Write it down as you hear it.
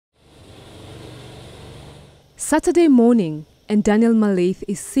Saturday morning, and Daniel Malaith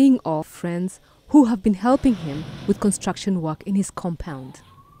is seeing off friends who have been helping him with construction work in his compound.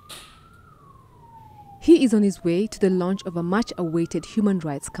 He is on his way to the launch of a much-awaited human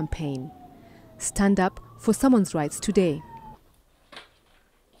rights campaign. Stand up for someone's rights today.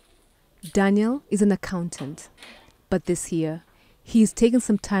 Daniel is an accountant, but this year he is taking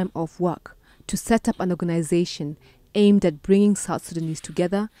some time off work to set up an organization aimed at bringing South Sudanese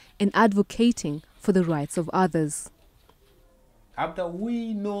together and advocating for the rights of others. After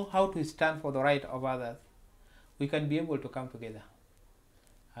we know how to stand for the right of others, we can be able to come together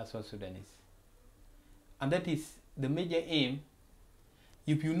as South Sudanese. And that is the major aim.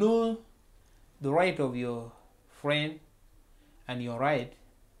 If you know the right of your friend and your right,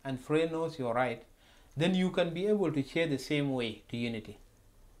 and friend knows your right, then you can be able to share the same way to unity.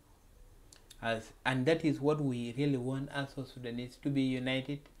 And that is what we really want as South Sudanese, to be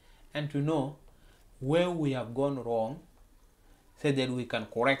united and to know where we have gone wrong so that we can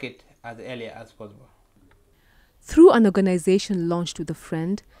correct it as early as possible. Through an organization launched with a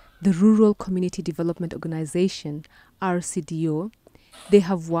friend, the Rural Community Development Organization, RCDO, they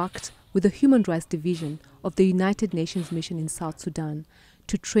have worked with the Human Rights Division of the United Nations Mission in South Sudan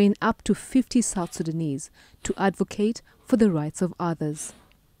to train up to 50 South Sudanese to advocate for the rights of others.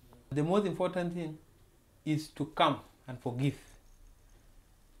 The most important thing is to come and forgive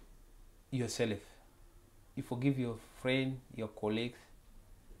yourself. You forgive your friend, your colleagues.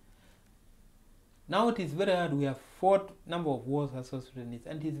 Now it is very hard. We have fought a number of wars as South Sudanese,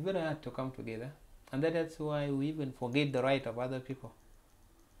 and it is very hard to come together. And that's why we even forget the right of other people.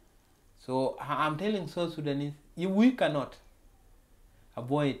 So I'm telling South Sudanese, if we cannot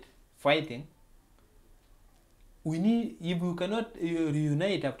avoid fighting, if we cannot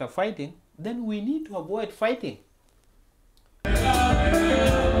reunite after fighting, then we need to avoid fighting.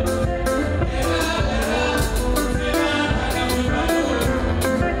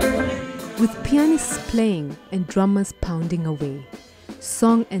 With pianists playing and drummers pounding away,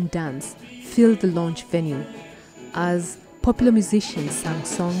 song and dance filled the launch venue as popular musicians sang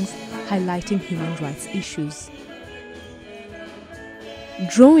songs highlighting human rights issues.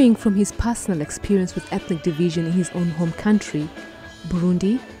 Drawing from his personal experience with ethnic division in his own home country,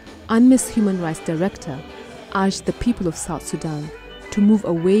 Burundi, UNMISS Human Rights Director urged the people of South Sudan to move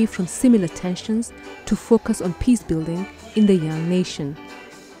away from similar tensions to focus on peace building in the young nation.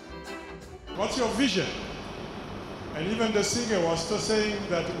 What's your vision? And even the singer was still saying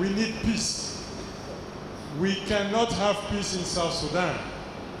that we need peace. We cannot have peace in South Sudan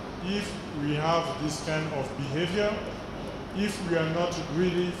if we have this kind of behavior, if we are not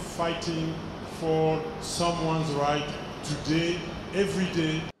really fighting for someone's right today, every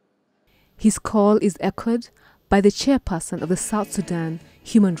day. His call is echoed by the chairperson of the South Sudan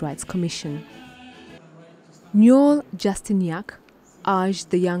Human Rights Commission. Nyol Justinyak urged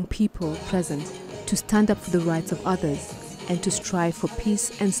the young people present to stand up for the rights of others and to strive for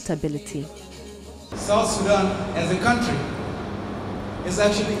peace and stability. South Sudan as a country is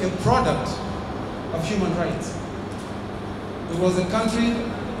actually a product of human rights. It was a country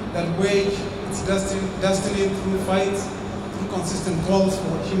that waged its destiny through fights, through consistent calls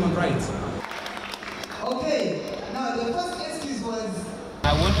for human rights. Okay, now the first excuse was...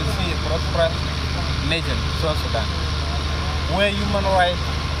 I want to see a prosperous nation, South Sudan, where human rights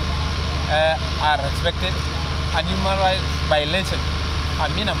are respected and human rights violations are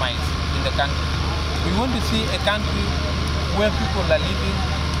minimized in the country. We want to see a country where people are living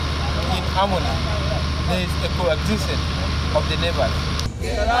in harmony. There is a coexistence of the neighbors.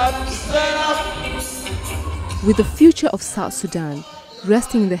 With the future of South Sudan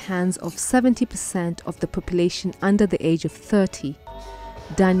resting in the hands of 70% of the population under the age of 30,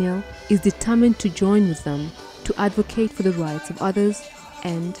 Daniel is determined to join with them to advocate for the rights of others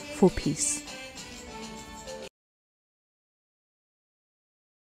and for peace.